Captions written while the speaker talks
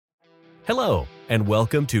Hello, and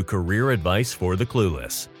welcome to Career Advice for the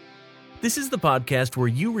Clueless. This is the podcast where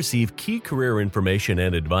you receive key career information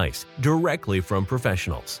and advice directly from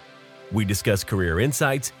professionals. We discuss career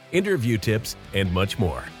insights, interview tips, and much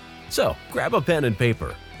more. So grab a pen and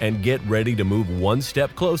paper and get ready to move one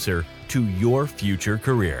step closer to your future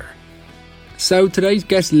career. So today's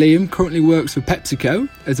guest, Liam, currently works for PepsiCo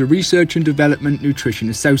as a Research and Development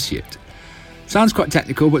Nutrition Associate. Sounds quite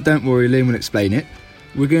technical, but don't worry, Liam will explain it.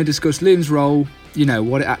 We're going to discuss Liam's role,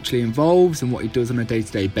 what it actually involves and what he does on a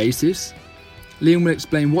day-to-day basis. Liam will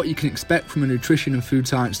explain what you can expect from a nutrition and food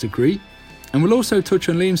science degree. And we'll also touch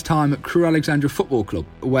on Liam's time at Crewe Alexandra Football Club,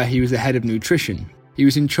 where he was the head of nutrition. He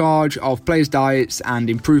was in charge of players' diets and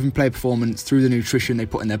improving player performance through the nutrition they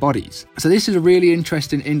put in their bodies. So this is a really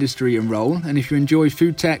interesting industry and role, and if you enjoy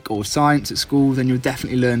food tech or science at school, then you'll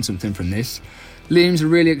definitely learn something from this. Liam's a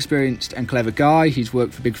really experienced and clever guy. He's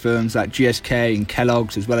worked for big firms like GSK and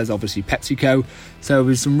Kellogg's, as well as obviously PepsiCo. So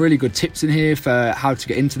there's some really good tips in here for how to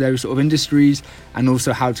get into those sort of industries and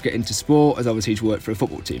also how to get into sport, as obviously he's worked for a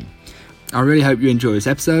football team. I really hope you enjoy this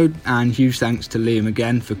episode, and huge thanks to Liam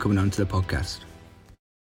again for coming onto the podcast.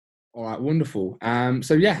 All right, wonderful.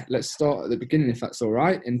 Let's start at the beginning, if that's all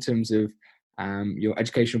right, in terms of your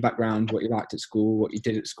educational background, what you liked at school, what you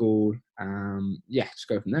did at school. Just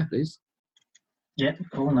go from there, please. Yeah,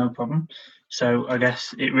 cool, no problem. So I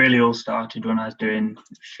guess it really all started when I was doing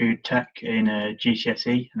food tech in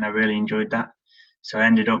GCSE, and I really enjoyed that. So I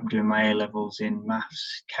ended up doing my A-levels in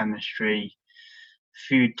maths, chemistry,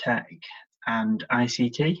 food tech and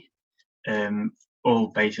ICT, all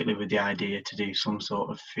basically with the idea to do some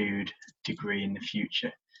sort of food degree in the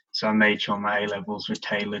future. So I made sure my A-levels were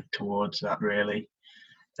tailored towards that, really.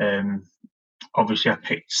 Obviously I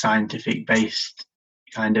picked scientific-based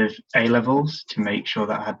kind of A-levels to make sure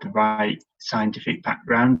that I had the right scientific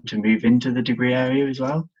background to move into the degree area as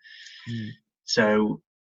well. So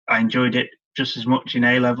I enjoyed it just as much in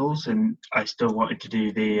A-levels, and I still wanted to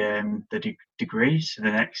do the degree. So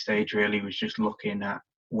the next stage really was just looking at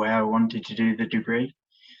where I wanted to do the degree,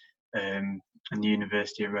 and the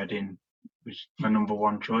University of Reading was my number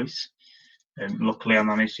one choice. Luckily, I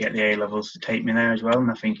managed to get the A-levels to take me there as well,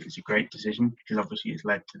 and I think it was a great decision because obviously it's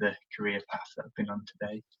led to the career path that I've been on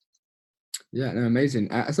today. Yeah, no,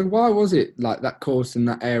 amazing. So why was it like that course in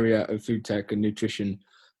that area of food tech and nutrition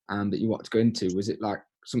that you wanted to go into? Was it like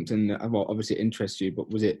something that obviously interests you,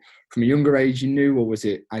 but was it from a younger age you knew, or was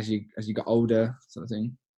it as you got older sort of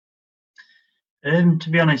thing? To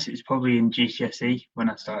be honest, it's probably in GCSE when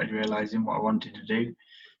I started realising what I wanted to do.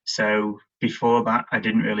 So before that, I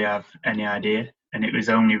didn't really have any idea. And it was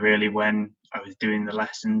only really when I was doing the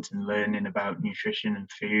lessons and learning about nutrition and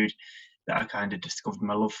food that I kind of discovered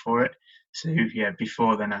my love for it. So yeah,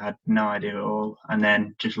 before then I had no idea at all. And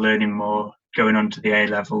then just learning more, going on to the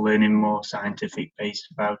A-level, learning more scientific based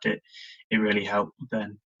about it, it really helped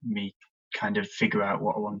then me kind of figure out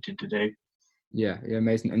what I wanted to do. Yeah,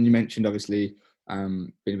 amazing. And you mentioned obviously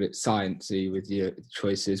being a bit sciencey with your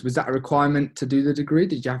choices. Was that a requirement to do the degree?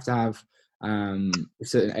 Did you have to have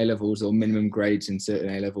certain A-levels or minimum grades in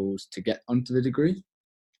certain A-levels to get onto the degree?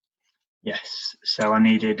 Yes. So I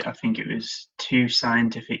needed, I think it was 2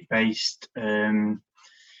 scientific-based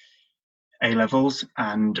A-levels,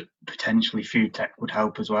 and potentially food tech would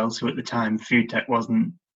help as well. So at the time, food tech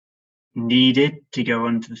wasn't needed to go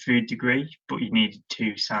on to the food degree, but you needed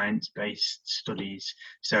 2 science-based studies.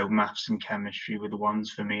 So maths and chemistry were the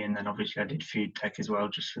ones for me, and then obviously I did food tech as well,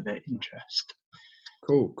 just for the interest.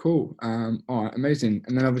 Cool. All right, amazing.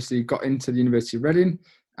 And then obviously you got into the University of Reading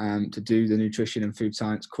to do the nutrition and food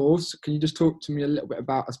science course. Can you just talk to me a little bit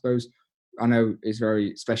about, I suppose, I know it's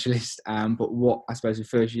very specialist, but what I suppose the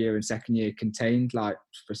first year and second year contained, like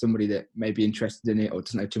for somebody that may be interested in it or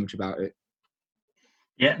doesn't know too much about it?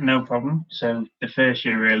 Yeah, no problem. So the first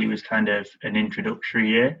year really was kind of an introductory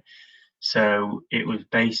year. So it was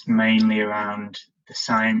based mainly around the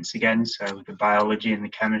science again, so the biology and the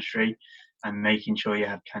chemistry, and making sure you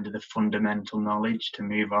had kind of the fundamental knowledge to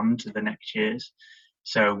move on to the next years.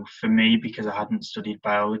 So for me, because I hadn't studied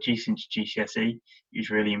biology since GCSE, it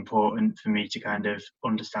was really important for me to kind of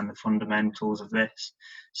understand the fundamentals of this.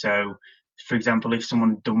 So, for example, if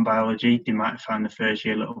someone had done biology, they might have found the first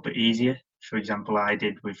year a little bit easier. For example, I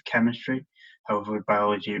did with chemistry. However, with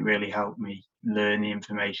biology, it really helped me learn the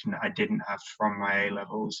information that I didn't have from my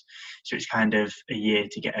A-levels. So it's kind of a year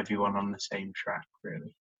to get everyone on the same track,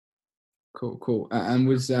 really. Cool. And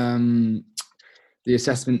was the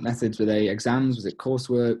assessment methods, were they exams? Was it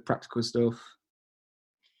coursework, practical stuff?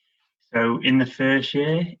 So in the first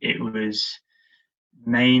year, it was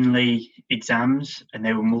mainly exams, and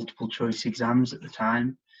they were multiple choice exams at the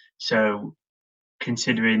time. So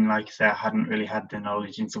considering, like I said, I hadn't really had the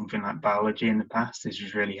knowledge in something like biology in the past, this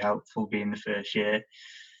was really helpful being the first year,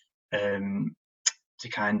 to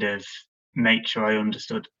kind of make sure I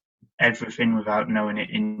understood everything without knowing it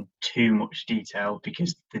in too much detail,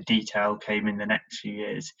 because the detail came in the next few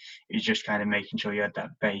years. It was just kind of making sure you had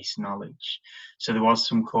that base knowledge. So there was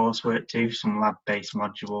some coursework too, some lab-based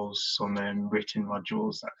modules, some written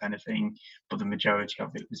modules, that kind of thing, but the majority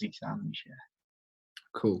of it was exams. Yeah.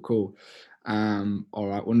 Cool. All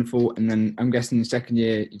right, wonderful. And then I'm guessing the second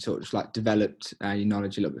year you sort of just like developed your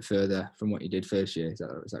knowledge a little bit further from what you did first year. Is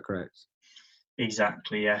that correct?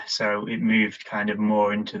 Exactly, yeah. So it moved kind of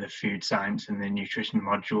more into the food science and the nutrition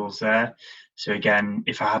modules there. So again,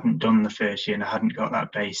 if I hadn't done the first year and I hadn't got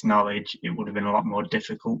that base knowledge, it would have been a lot more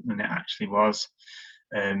difficult than it actually was.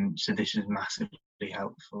 So this is massively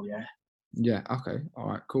helpful, yeah. Yeah, okay. All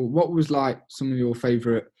right, cool. What was like some of your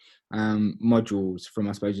favourite modules from,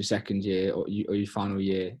 I suppose, your second year or your final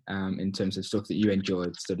year in terms of stuff that you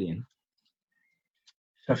enjoyed studying?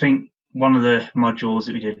 I think one of the modules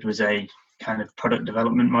that we did was a kind of product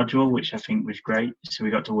development module, which I think was great. So we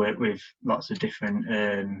got to work with lots of different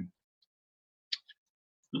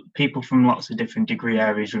people from lots of different degree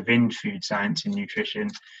areas within food science and nutrition,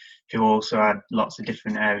 who also had lots of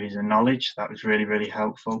different areas of knowledge. That was really, really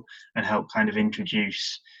helpful, and helped kind of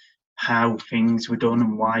introduce how things were done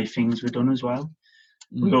and why things were done as well.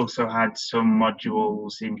 We also had some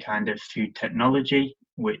modules in kind of food technology,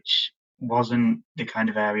 which wasn't the kind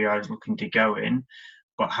of area I was looking to go in,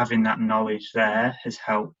 but having that knowledge there has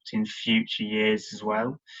helped in future years as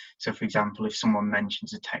well. So for example, if someone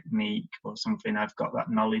mentions a technique or something, I've got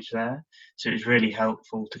that knowledge there. So it's really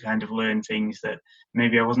helpful to kind of learn things that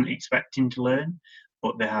maybe I wasn't expecting to learn,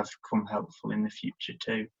 but they have come helpful in the future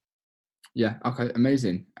too. Yeah, okay,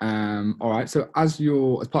 amazing. All right, so as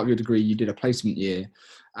part of your degree, you did a placement year.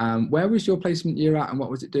 Where was your placement year at and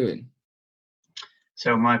what was it doing?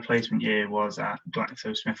 So my placement year was at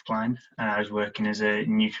GlaxoSmithKline, and I was working as a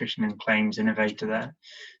nutrition and claims innovator there.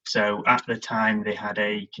 So at the time they had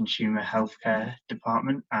a consumer healthcare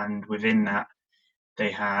department, and within that they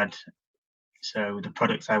had, so the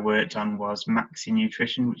products I worked on was Maxi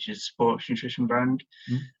Nutrition, which is a sports nutrition brand,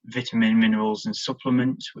 vitamin, minerals and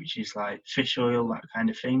supplements, which is like fish oil, that kind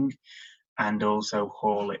of thing, and also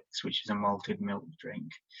Horlicks, which is a malted milk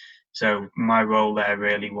drink. So my role there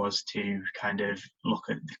really was to kind of look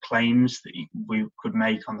at the claims that we could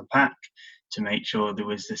make on the pack to make sure there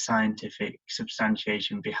was the scientific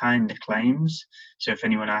substantiation behind the claims. So if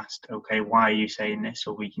anyone asked, okay, why are you saying this?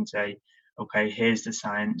 Or we can say, okay, here's the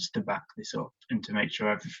science to back this up, and to make sure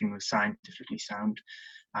everything was scientifically sound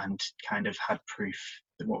and kind of had proof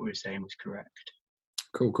that what we were saying was correct.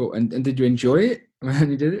 Cool. And did you enjoy it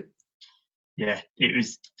when you did it? Yeah, it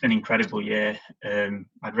was an incredible year.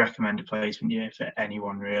 I'd recommend a placement year for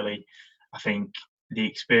anyone, really. I think the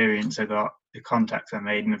experience I got, the contacts I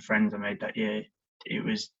made and the friends I made that year, it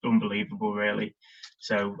was unbelievable, really.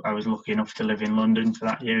 So I was lucky enough to live in London for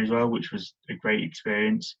that year as well, which was a great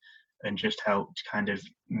experience and just helped kind of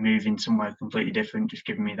move in somewhere completely different, just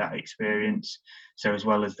giving me that experience. So as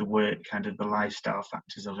well as the work, kind of the lifestyle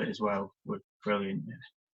factors of it as well were brilliant.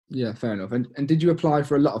 Yeah, fair enough. And did you apply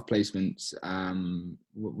for a lot of placements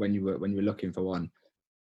when you were looking for one?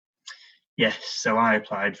 Yes, so I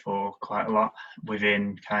applied for quite a lot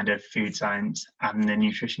within kind of food science and the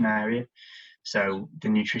nutrition area. So the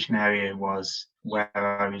nutrition area was where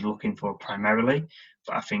I was looking for primarily,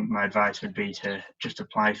 but I think my advice would be to just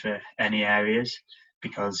apply for any areas,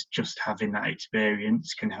 because just having that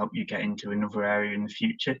experience can help you get into another area in the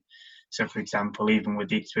future. So for example, even with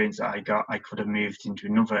the experience that I got, I could have moved into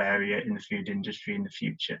another area in the food industry in the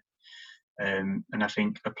future. And I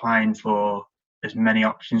think applying for as many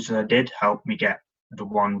options as I did helped me get the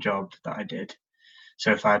one job that I did.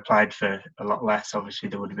 So if I applied for a lot less, obviously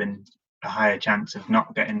there would have been a higher chance of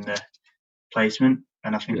not getting the placement.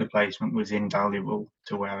 And I think the placement was invaluable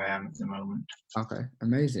to where I am at the moment. Okay,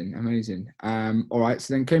 amazing. All right,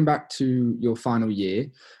 so then came back to your final year.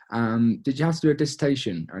 Did you have to do a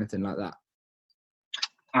dissertation or anything like that?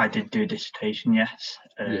 I did do a dissertation, yes.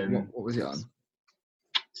 What was it on?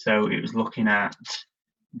 So it was looking at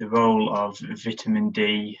the role of vitamin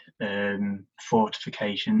D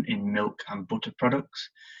fortification in milk and butter products,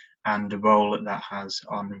 and the role that has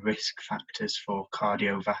on risk factors for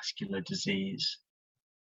cardiovascular disease.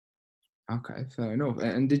 Okay, fair enough.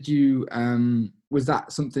 And did you, was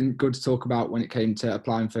that something good to talk about when it came to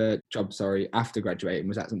applying for jobs, after graduating?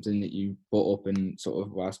 Was that something that you brought up and sort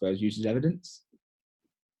of, well, I suppose, used as evidence?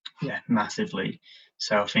 Yeah, massively.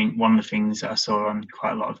 So I think one of the things that I saw on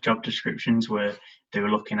quite a lot of job descriptions were they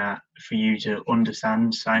were looking at, for you to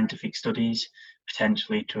understand scientific studies,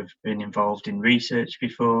 potentially to have been involved in research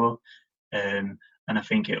before. And I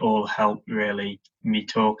think it all helped really, me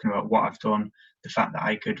talking about what I've done, the fact that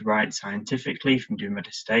I could write scientifically from doing my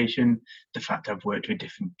dissertation, the fact I've worked with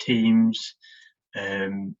different teams,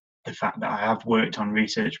 the fact that I have worked on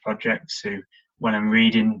research projects. So when I'm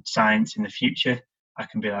reading science in the future, I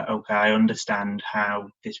can be like, okay, I understand how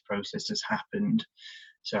this process has happened.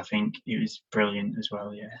 So I think it was brilliant as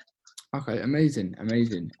well, yeah. Okay, amazing.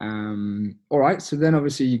 All right, so then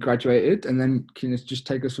obviously you graduated, and then can you just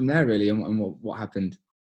take us from there really, and what happened?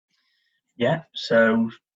 Yeah, so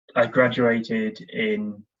I graduated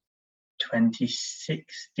in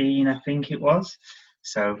 2016, I think it was,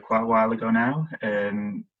 so quite a while ago now.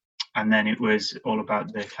 And then it was all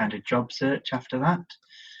about the kind of job search after that.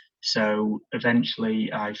 So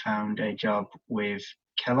eventually I found a job with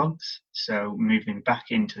Kellogg's, so moving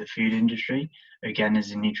back into the food industry, again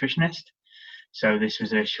as a nutritionist. So this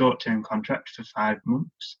was a short-term contract for 5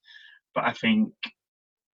 months, but I think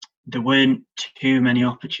there weren't too many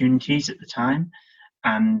opportunities at the time.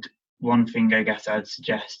 And one thing I guess I'd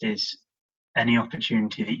suggest is any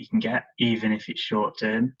opportunity that you can get, even if it's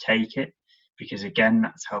short-term, take it, because again,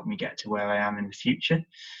 that's helped me get to where I am in the future.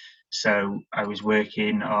 So I was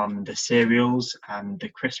working on the cereals and the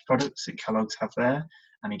crisp products that Kellogg's have there.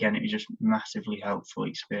 And again, it was just massively helpful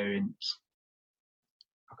experience.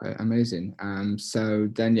 Okay, amazing. So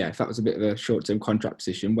then, yeah, if that was a bit of a short-term contract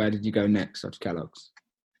position, where did you go next after Kellogg's?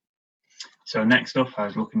 So next up, I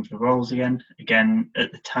was looking for roles again. Again,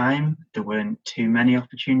 at the time, there weren't too many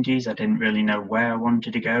opportunities. I didn't really know where I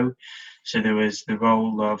wanted to go. So there was the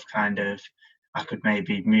role of kind of, I could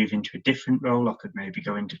maybe move into a different role. I could maybe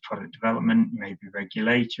go into product development, maybe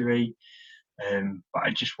regulatory. But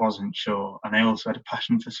I just wasn't sure. And I also had a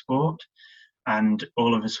passion for sport. And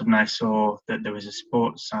all of a sudden I saw that there was a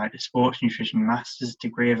sports nutrition master's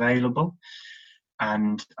degree available.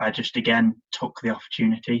 And I just, again, took the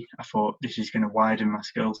opportunity. I thought this is going to widen my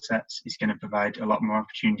skill sets. It's going to provide a lot more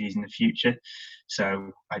opportunities in the future.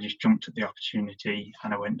 So I just jumped at the opportunity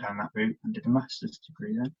and I went down that route and did a master's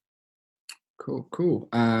degree then. Cool.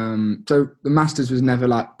 So the master's was never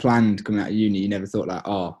like planned coming out of uni. You never thought like,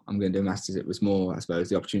 oh, I'm going to do a master's. It was more, I suppose,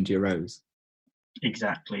 the opportunity arose.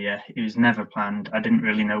 Exactly, yeah. It was never planned. I didn't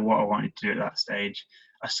really know what I wanted to do at that stage.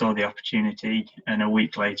 I saw the opportunity, and a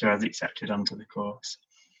week later, I was accepted onto the course.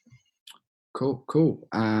 Cool.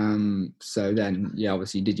 So then, yeah,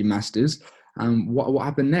 obviously you did your masters. What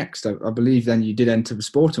happened next? I believe then you did enter the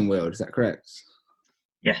sporting world. Is that correct?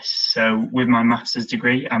 Yes. So with my master's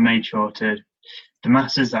degree, I made sure to. The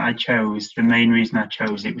masters that I chose, the main reason I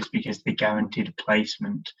chose it was because they guaranteed a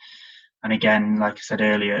placement. And again, like I said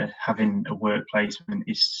earlier, having a work placement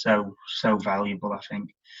is so valuable, I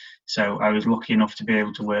think. So I was lucky enough to be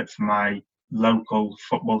able to work for my local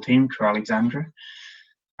football team, Crewe Alexandra,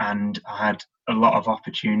 and I had a lot of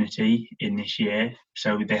opportunity in this year.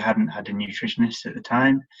 So they hadn't had a nutritionist at the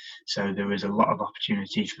time. So there was a lot of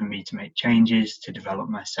opportunity for me to make changes, to develop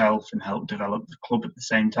myself and help develop the club at the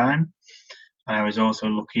same time. And I was also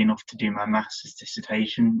lucky enough to do my master's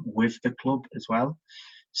dissertation with the club as well.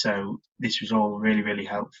 So this was all really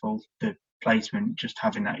helpful. The placement, just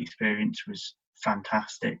having that experience was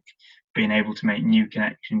fantastic. Being able to make new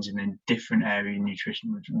connections in a different area of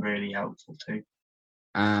nutrition was really helpful too.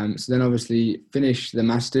 So then obviously finished the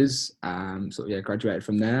masters, graduated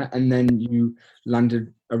from there, and then you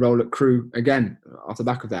landed a role at Crewe again off the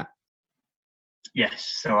back of that.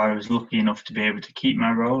 Yes, so I was lucky enough to be able to keep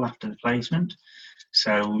my role after the placement.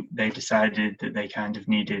 So they decided that they kind of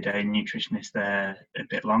needed a nutritionist there a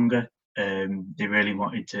bit longer. They really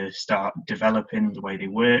wanted to start developing the way they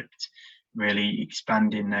worked, really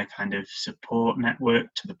expanding their kind of support network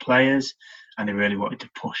to the players, and they really wanted to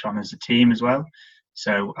push on as a team as well.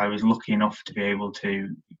 So I was lucky enough to be able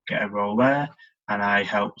to get a role there, and I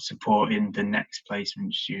helped supporting the next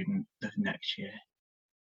placement student the next year.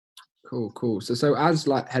 Cool. So as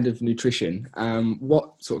like head of nutrition,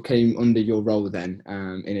 what sort of came under your role then,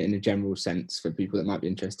 in a general sense for people that might be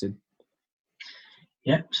interested?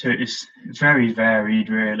 Yeah, so it was very varied,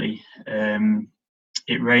 really.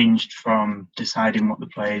 It ranged from deciding what the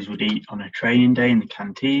players would eat on a training day in the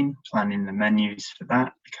canteen, planning the menus for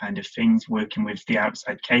that, the kind of things, working with the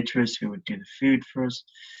outside caterers who would do the food for us,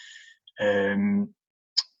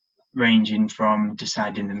 ranging from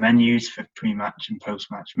deciding the menus for pre-match and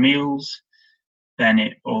post-match meals. Then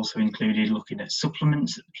it also included looking at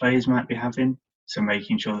supplements that the players might be having, so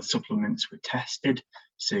making sure the supplements were tested.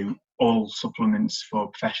 So all supplements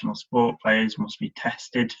for professional sport players must be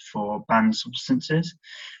tested for banned substances.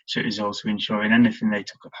 So it is also ensuring anything they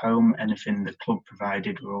took at home, anything the club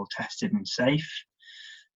provided were all tested and safe.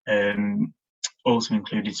 Also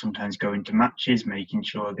included sometimes going to matches, making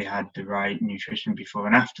sure they had the right nutrition before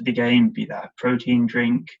and after the game, be that a protein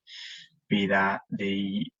drink, be that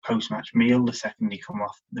the post-match meal, the second they come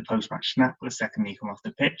off, the post-match snack, the second they come off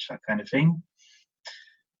the pitch, that kind of thing.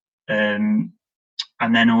 And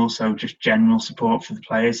then also just general support for the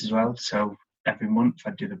players as well. So every month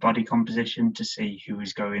I'd do the body composition to see who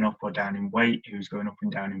was going up or down in weight, who was going up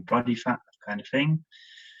and down in body fat, that kind of thing.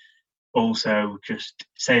 Also, just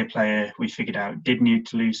say a player we figured out did need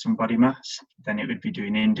to lose some body mass, then it would be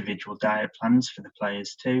doing individual diet plans for the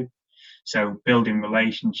players too. So building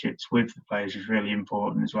relationships with the players is really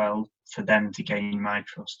important as well, for them to gain my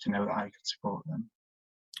trust, to know that I could support them.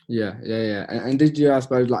 Yeah. And did you, I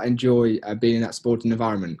suppose, like enjoy being in that sporting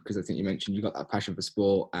environment? Because I think you mentioned you got that passion for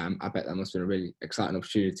sport. I bet that must have been a really exciting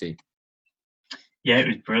opportunity. Yeah, it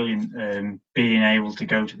was brilliant. Being able to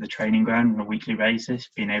go to the training ground on a weekly basis,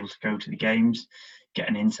 being able to go to the games, get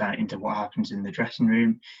an insight into what happens in the dressing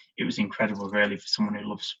room. It was incredible, really, for someone who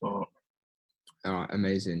loves sport. All right,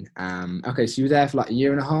 amazing. Okay, so you were there for like a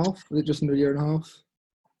year and a half? Was it just under a year and a half?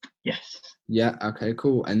 Yes. Yeah, okay,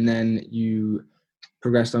 cool. And then you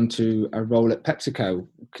progressed onto a role at PepsiCo.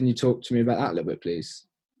 Can you talk to me about that a little bit, please?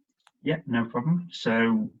 Yeah, no problem.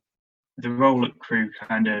 So the role at Crew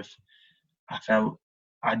kind of, I felt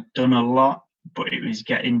I'd done a lot, but it was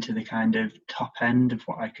getting to the kind of top end of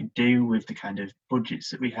what I could do with the kind of budgets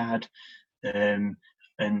that we had. And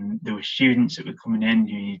there were students that were coming in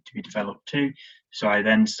who needed to be developed too. So I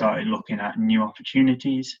then started looking at new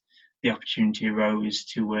opportunities. The opportunity arose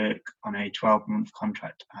to work on a 12-month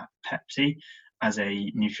contract at Pepsi as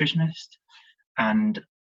a nutritionist. And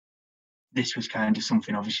this was kind of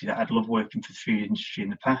something, obviously, that I'd loved working for the food industry in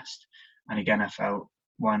the past. And again, I felt,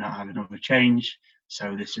 why not have another change?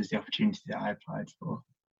 So this was the opportunity that I applied for.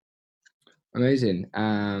 Amazing.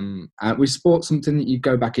 Was sport something that you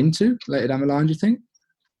go back into later down the line, do you think?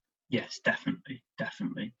 Yes,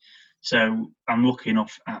 definitely. So I'm lucky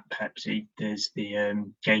enough at Pepsi, there's the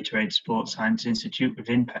Gatorade Sports Science Institute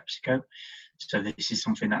within PepsiCo. So this is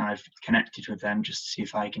something that I've connected with them just to see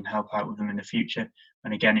if I can help out with them in the future.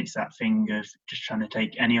 And again, it's that thing of just trying to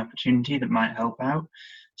take any opportunity that might help out.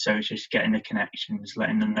 So it's just getting the connections,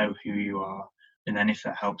 letting them know who you are. And then if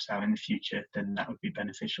that helps out in the future, then that would be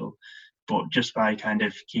beneficial. But just by kind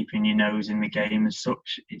of keeping your nose in the game as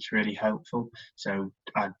such, it's really helpful. So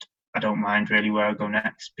I don't mind really where I go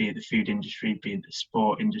next, be it the food industry, be it the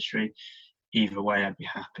sport industry. Either way, I'd be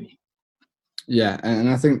happy. Yeah, and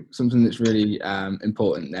I think something that's really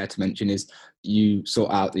important there to mention is you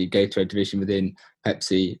sort out the Gatorade division within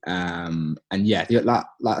Pepsi. And yeah, like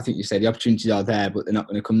I think you say, the opportunities are there, but they're not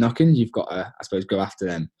going to come knocking. You've got to, I suppose, go after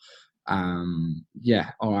them.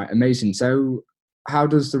 Yeah, all right, amazing. So how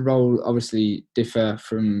does the role obviously differ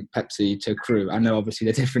from Pepsi to Crew? I know obviously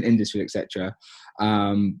they're different industries, etc.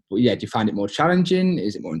 But yeah, do you find it more challenging?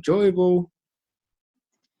 Is it more enjoyable?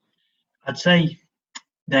 I'd say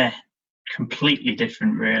they're completely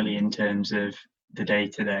different, really, in terms of the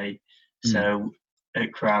day-to-day. So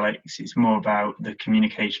at Crew Alex, it's more about the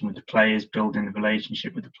communication with the players, building the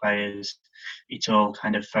relationship with the players. It's all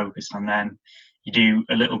kind of focused on them. You do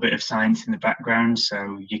a little bit of science in the background,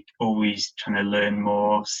 so you're always trying to learn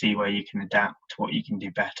more, see where you can adapt, what you can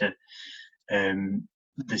do better,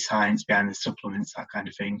 the science behind the supplements, that kind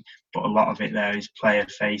of thing. But a lot of it there is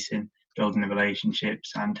player-facing, building the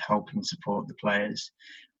relationships and helping support the players.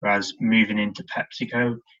 Whereas moving into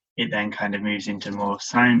PepsiCo, it then kind of moves into more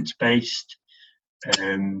science-based,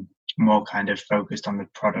 more kind of focused on the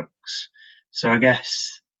products. So I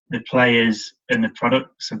guess the players and the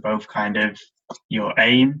products are both kind of your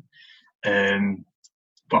aim, but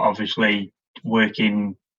obviously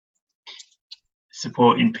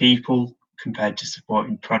supporting people compared to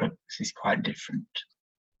supporting products is quite different.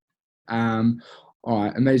 All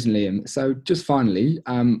right, amazing, Liam. So just finally,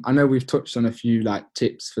 I know we've touched on a few like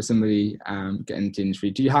tips for somebody getting into the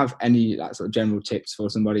industry. Do you have any like sort of general tips for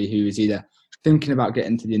somebody who is either thinking about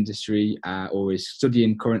getting into the industry or is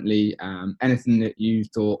studying currently? Anything that you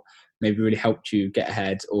thought maybe really helped you get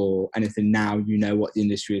ahead, or anything now you know what the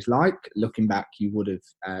industry is like, looking back, you would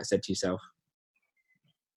have said to yourself?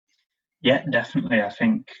 Yeah, definitely. I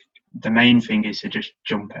think the main thing is to just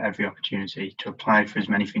jump at every opportunity, to apply for as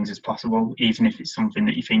many things as possible, even if it's something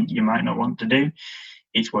that you think you might not want to do.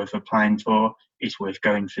 It's worth applying for. It's worth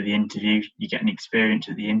going for the interview. You get an experience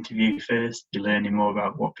at the interview first. You're learning more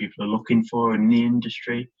about what people are looking for in the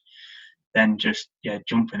industry. Then just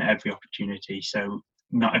jumping at every opportunity. So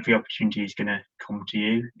not every opportunity is going to come to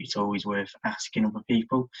you. It's always worth asking other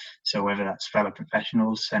people. So whether that's fellow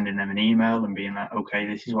professionals, sending them an email and being like, okay,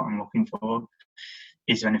 this is what I'm looking for.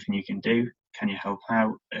 Is there anything you can do? can you help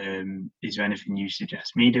out? Is there anything you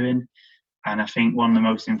suggest me doing? And I think one of the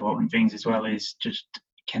most important things as well is just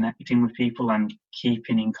connecting with people and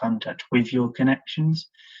keeping in contact with your connections.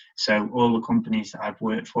 So all the companies that I've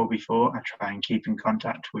worked for before, I try and keep in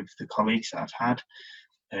contact with the colleagues that I've had.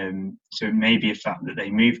 So it may be a fact that they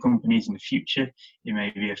move companies in the future. It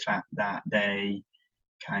may be a fact that they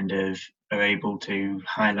kind of are able to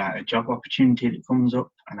highlight a job opportunity that comes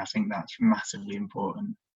up. And I think that's massively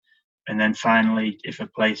important. And then finally, if a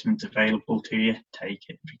placement's available to you, take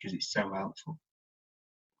it, because it's so helpful.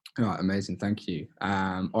 All right, amazing, thank you.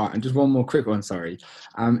 All right, and just one more quick one, sorry.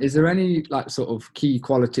 Is there any like sort of key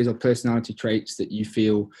qualities or personality traits that you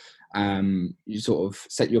feel you sort of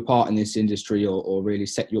set you apart in this industry, or really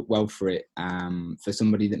set you up well for it, for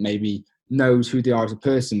somebody that maybe knows who they are as a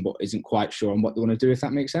person but isn't quite sure on what they want to do, if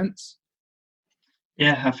that makes sense?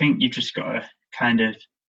 Yeah, I think you've just got to kind of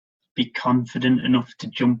be confident enough to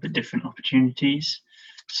jump at different opportunities.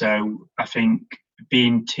 So I think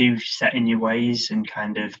being too set in your ways and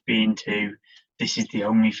kind of being too, this is the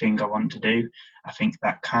only thing I want to do, I think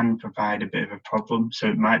that can provide a bit of a problem. So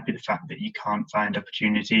it might be the fact that you can't find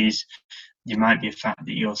opportunities. It might be a fact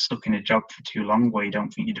that you're stuck in a job for too long where you don't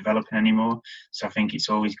think you're developing anymore. So I think it's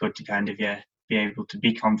always good to kind of, be able to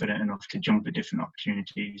be confident enough to jump at different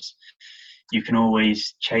opportunities. You can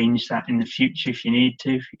always change that in the future if you need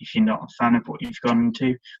to, if you're not a fan of what you've gone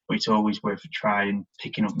into, but it's always worth a try and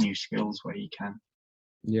picking up new skills where you can.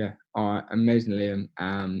 Yeah, all right, amazing,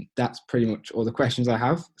 Liam. That's pretty much all the questions I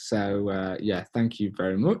have. So, thank you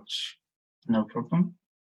very much. No problem.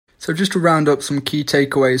 So just to round up some key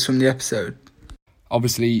takeaways from the episode.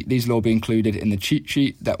 Obviously, these will all be included in the cheat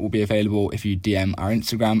sheet that will be available if you DM our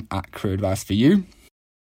Instagram at Career Advice for You.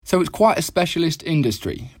 So it's quite a specialist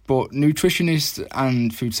industry, but nutritionists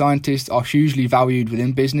and food scientists are hugely valued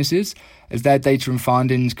within businesses, as their data and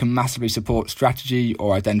findings can massively support strategy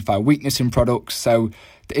or identify weakness in products. So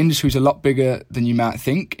the industry is a lot bigger than you might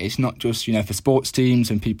think. It's not just, for sports teams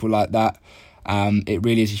and people like that. It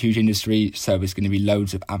really is a huge industry, so there's going to be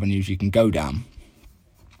loads of avenues you can go down.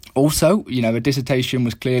 Also, a dissertation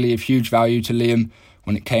was clearly of huge value to Liam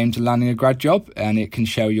when it came to landing a grad job, and it can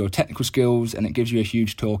show your technical skills and it gives you a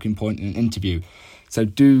huge talking point in an interview. So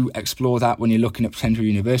do explore that when you're looking at potential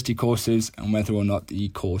university courses and whether or not the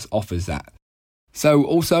course offers that. So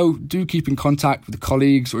also do keep in contact with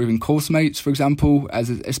colleagues or even course mates, for example, as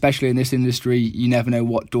especially in this industry, you never know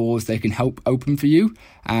what doors they can help open for you.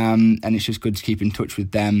 And it's just good to keep in touch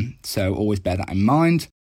with them. So always bear that in mind.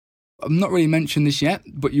 I've not really mentioned this yet,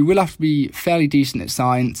 but you will have to be fairly decent at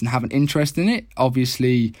science and have an interest in it.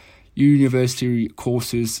 Obviously, university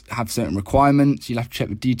courses have certain requirements. You'll have to check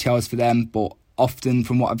the details for them, but often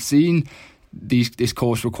from what I've seen, this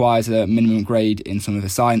course requires a minimum grade in some of the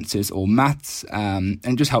sciences or maths, and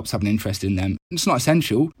it just helps have an interest in them. It's not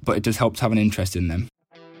essential, but it does help to have an interest in them.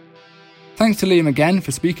 Thanks to Liam again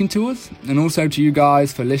for speaking to us, and also to you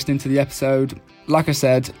guys for listening to the episode. Like I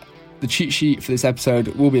said, the cheat sheet for this episode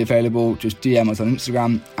will be available. Just DM us on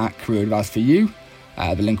Instagram at Career Advice for You.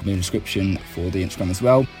 The link will be in the description for the Instagram as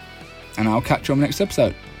well. And I'll catch you on the next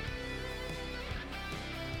episode.